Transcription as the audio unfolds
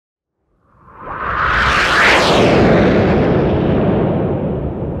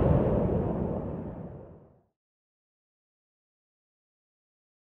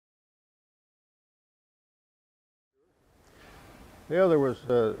Yeah, there was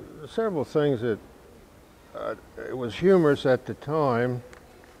several things that it was humorous at the time.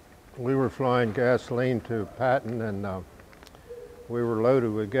 We were flying gasoline to Patton, and we were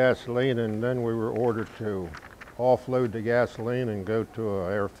loaded with gasoline, and then we were ordered to offload the gasoline and go to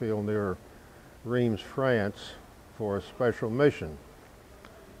an airfield near Reims, France, for a special mission.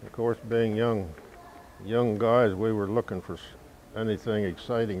 Of course, being young guys, we were looking for anything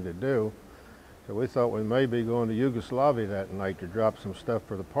exciting to do. So we thought we may be going to Yugoslavia that night to drop some stuff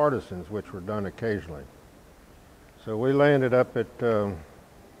for the partisans, which were done occasionally. So we landed up at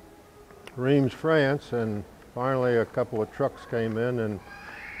Reims, France, and finally a couple of trucks came in and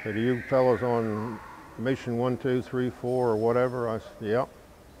said, "Are you fellows on mission 1, 2, 3, 4 or whatever?" I said, "Yep."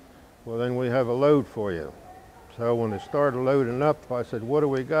 "Well, then we have a load for you." So when they started loading up, I said, "What do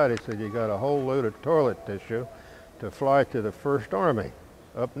we got?" He said, "You got a whole load of toilet tissue to fly to the First Army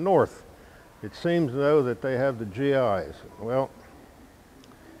up north. It seems though that they have the GIs." Well,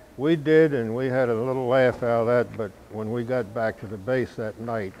 we did, and we had a little laugh out of that, but when we got back to the base that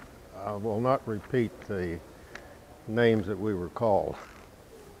night, I will not repeat the names that we were called.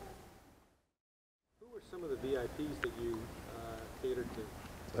 Who were some of the VIPs that you catered to?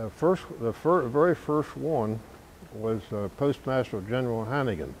 The very first one was Postmaster General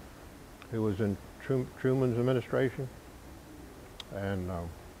Hannigan, who was in Truman's administration, and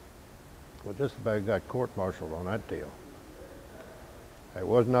well, just about got court-martialed on that deal. It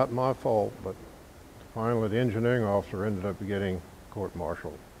was not my fault, but finally the engineering officer ended up getting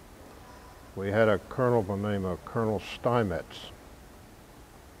court-martialed. We had a colonel by the name of Colonel Steinmetz,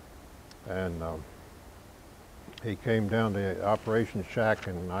 and he came down to the operations shack,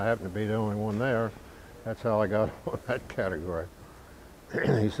 and I happened to be the only one there. That's how I got on that category.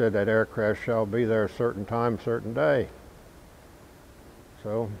 He said that aircraft shall be there a certain time, certain day.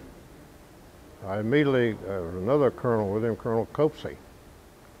 So I immediately, another colonel with him, Colonel Copsey.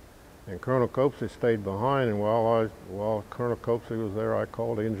 And Colonel Copsey stayed behind, and while Colonel Copsey was there, I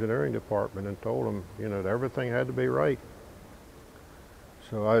called the engineering department and told them, you know, that everything had to be right.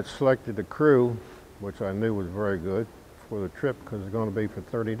 So I selected the crew, which I knew was very good for the trip because it was going to be for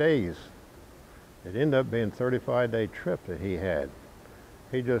 30 days. It ended up being a 35-day trip that he had.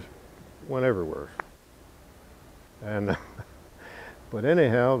 He just went everywhere. And but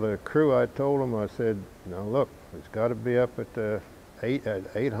anyhow, the crew, I told them, I said, "Now look, it's got to be up at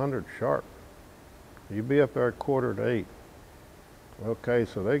 800 sharp. You be up there at 7:45. Okay,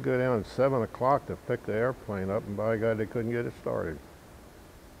 so they go down at 7 o'clock to pick the airplane up, and by God, they couldn't get it started.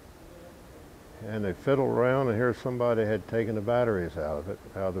 And they fiddled around, and here somebody had taken the batteries out of it,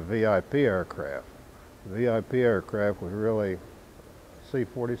 out of the VIP aircraft. The VIP aircraft was really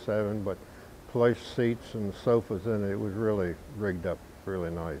C-47, but plush seats and sofas in it. It was really rigged up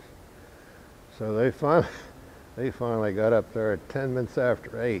really nice. So they finally got up there at 10 minutes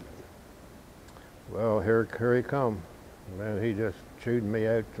after 8. Well, here he come. Man, he just chewed me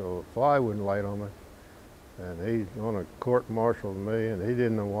out till the fly wouldn't light on me. And he's on a court-martialed me, and he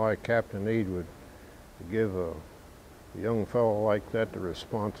didn't know why Captain Eade would give a young fellow like that the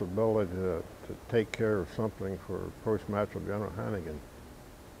responsibility to take care of something for Postmaster General Hannigan.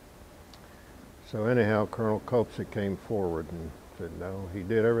 So anyhow, Colonel Copsey came forward and said no, he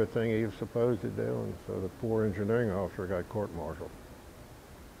did everything he was supposed to do, and so the poor engineering officer got court-martialed.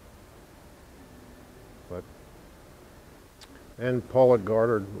 But, and Paulette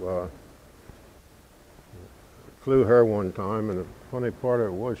Goddard flew her one time, and the funny part of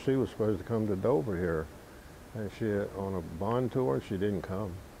it was she was supposed to come to Dover here, and she on a bond tour, she didn't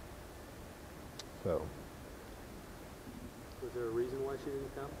come. So. Was there a reason why she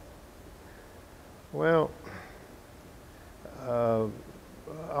didn't come? Well,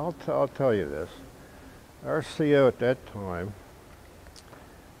 I'll tell you this. Our CO at that time,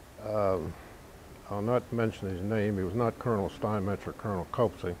 I'll not mention his name, he was not Colonel Steinmetz or Colonel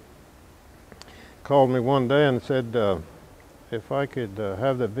Copsey, called me one day and said if I could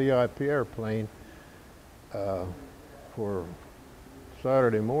have the VIP airplane for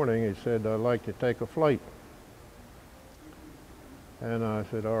Saturday morning, he said, "I'd like to take a flight." And I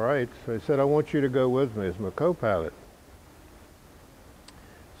said, "All right." So he said, "I want you to go with me as my co-pilot."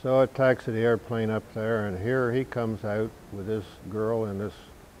 So I taxied the airplane up there, and here he comes out with this girl in this,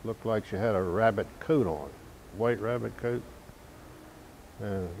 looked like she had a rabbit coat on, white rabbit coat.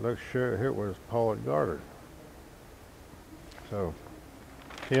 And look, sure, here was Paulette Goddard. So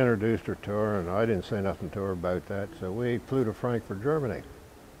he introduced her to her, and I didn't say nothing to her about that. So we flew to Frankfurt, Germany.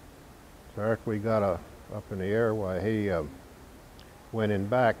 So after we got up in the air, why he went in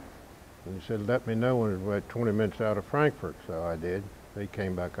back, and he said, "Let me know when it was about 20 minutes out of Frankfurt." So I did. He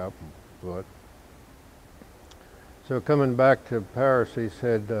came back up and flew it. So coming back to Paris, he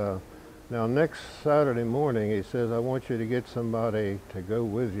said, now next Saturday morning, he says, I want you to get somebody to go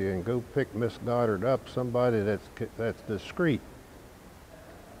with you and go pick Miss Goddard up, somebody that's discreet.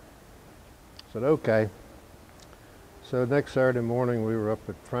 I said, okay. So next Saturday morning, we were up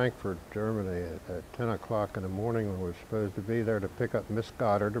at Frankfurt, Germany at 10 o'clock in the morning when we were supposed to be there to pick up Miss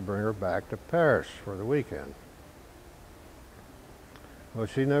Goddard to bring her back to Paris for the weekend. Well,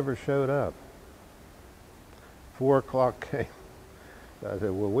 she never showed up. 4 o'clock came. I said,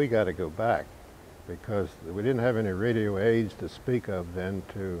 well, we got to go back because we didn't have any radio aids to speak of then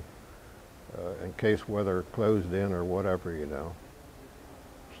to, in case weather closed in or whatever, you know.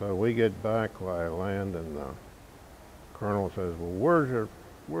 So we get back, I land, and the Colonel says, well,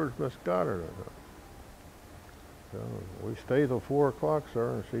 where's Miss Goddard? So we stayed till 4 o'clock,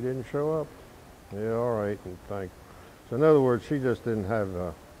 sir, and she didn't show up. Yeah, all right, and thanks. So in other words, she just didn't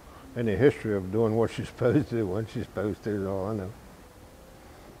have any history of doing what she's supposed to do when she's supposed to, is all I know.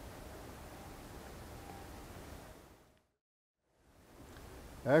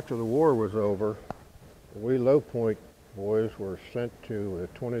 After the war was over, we Low Point boys were sent to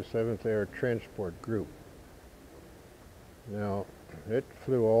the 27th Air Transport Group. Now, it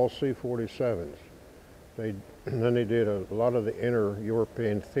flew all C-47s. Then they did a lot of the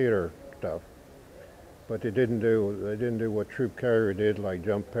inter-European theater stuff, but they didn't do what troop carrier did, like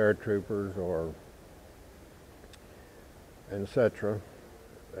jump paratroopers or etc.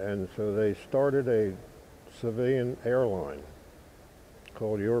 And so they started a civilian airline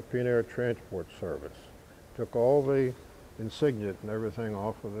called European Air Transport Service. Took all the insignia and everything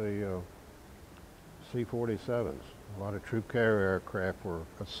off of the C-47s. A lot of troop carrier aircraft were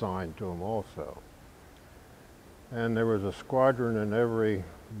assigned to them also. And there was a squadron in every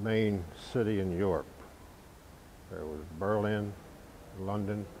main city in Europe. There was Berlin,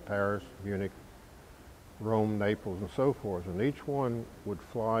 London, Paris, Munich, Rome, Naples, and so forth. And each one would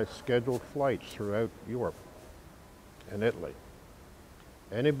fly scheduled flights throughout Europe and Italy.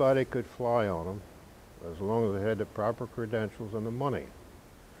 Anybody could fly on them as long as they had the proper credentials and the money.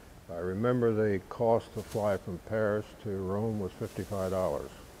 I remember the cost to fly from Paris to Rome was $55.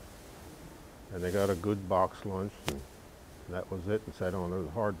 And they got a good box lunch, and that was it, and sat on those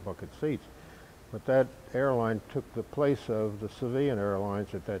hard bucket seats. But that airline took the place of the civilian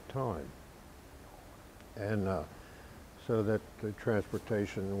airlines at that time. And so that the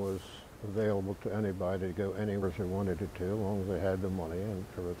transportation was available to anybody to go anywhere they wanted to, as long as they had the money and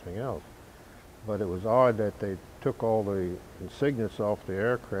everything else. But it was odd that they took all the insignias off the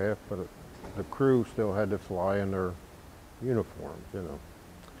aircraft, but the crew still had to fly in their uniforms, you know.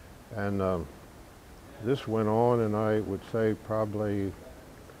 And this went on, and I would say probably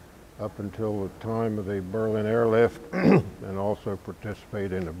up until the time of the Berlin airlift, and also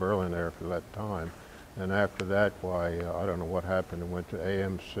participated in the Berlin Air for that time. And after that, why, I don't know what happened. It went to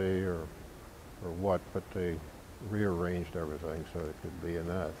AMC or what, but they rearranged everything so it could be in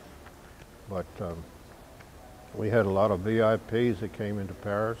that. But we had a lot of VIPs that came into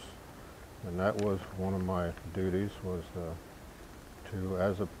Paris, and that was one of my duties, was to,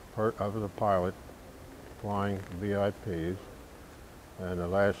 as a pilot, flying VIPs. And the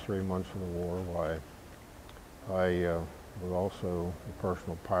last 3 months of the war, why, I was also a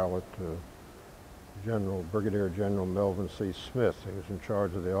personal pilot to Brigadier General Melvin C. Smith. He was in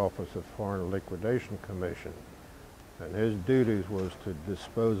charge of the Office of Foreign Liquidation Commission. And his duties was to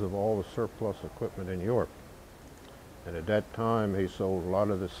dispose of all the surplus equipment in Europe. And at that time, he sold a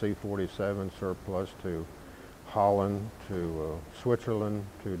lot of the C-47 surplus to Holland, to Switzerland,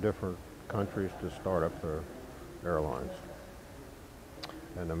 to different countries to start up their airlines.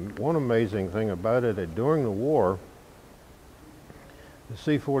 And one amazing thing about it, that during the war, the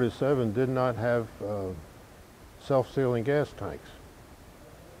C-47 did not have self-sealing gas tanks,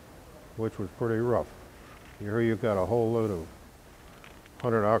 which was pretty rough. Here you've got a whole load of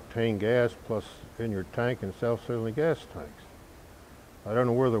 100-octane gas plus in your tank and self-sealing gas tanks. I don't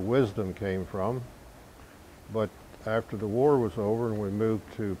know where the wisdom came from, but after the war was over and we moved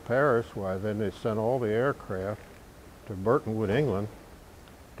to Paris, why then they sent all the aircraft to Burtonwood, England,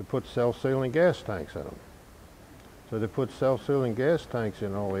 to put self-sealing gas tanks in them. So they put self-sealing gas tanks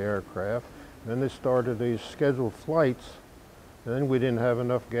in all the aircraft. Then they started these scheduled flights, and then we didn't have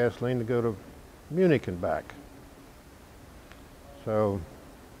enough gasoline to go to Munich and back. So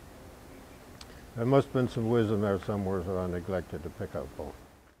there must have been some wisdom there somewhere that I neglected to pick up on.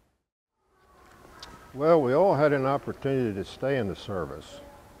 Well, we all had an opportunity to stay in the service,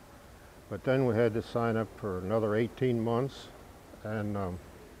 but then we had to sign up for another 18 months, and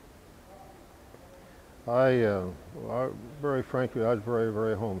very frankly, I was very,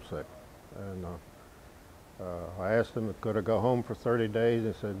 very homesick. And I asked them, could I go home for 30 days?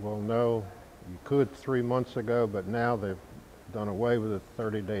 They said, well, no, you could 3 months ago, but now they've done away with the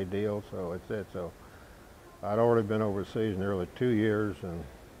 30-day deal, so it's it. So I'd already been overseas nearly 2 years, and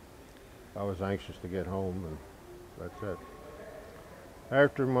I was anxious to get home, and that's it.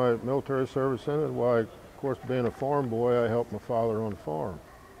 After my military service ended, why, of course, being a farm boy, I helped my father on the farm.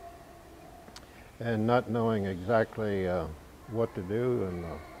 And not knowing exactly what to do, and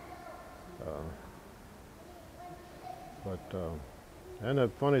and the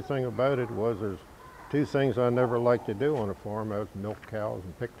funny thing about it was there's two things I never liked to do on a farm. That was milk cows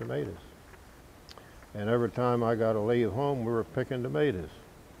and pick tomatoes. And every time I got to leave home, we were picking tomatoes.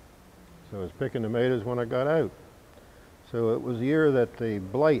 So I was picking tomatoes when I got out. So it was the year that the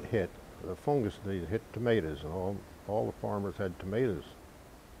blight hit, the fungus disease hit tomatoes, and all the farmers had tomatoes.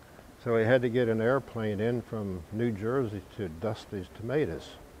 So we had to get an airplane in from New Jersey to dust these tomatoes.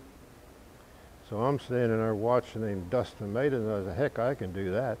 So I'm standing there watching him dust tomatoes, and I said, heck, I can do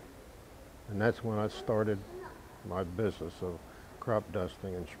that. And that's when I started my business of crop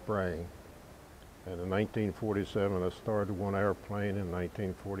dusting and spraying. And in 1947, I started one airplane. In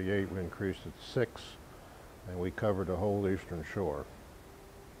 1948, we increased it to 6, and we covered the whole eastern shore.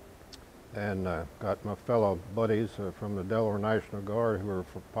 And got my fellow buddies from the Delaware National Guard who were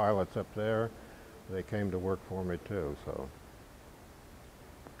pilots up there. They came to work for me too. So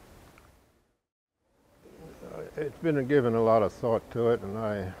it's been given a lot of thought to it, and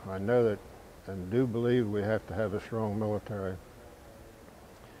I know that and do believe we have to have a strong military.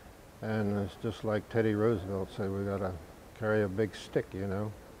 And it's just like Teddy Roosevelt said, we got to carry a big stick, you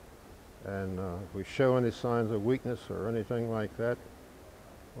know. And if we show any signs of weakness or anything like that,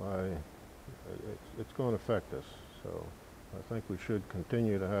 why, it's going to affect us. So I think we should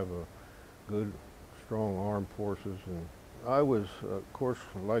continue to have a good, strong armed forces. And I was, of course,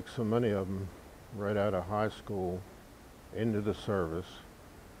 like so many of them, right out of high school into the service.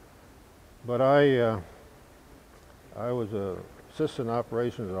 But I was a assistant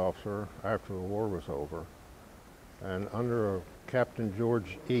operations officer after the war was over, and under a Captain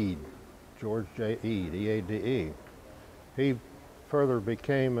George Eade, George J. Eade, E-A-D-E, he further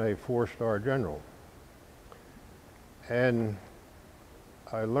became a 4-star general. And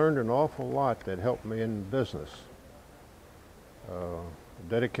I learned an awful lot that helped me in business.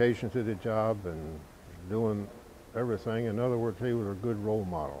 Dedication to the job and doing everything. In other words, he was a good role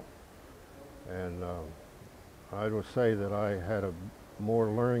model. And I would say that I had a more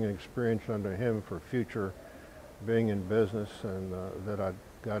learning experience under him for future being in business, and that I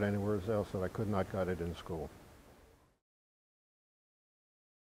got anywhere else that I could not got it in school.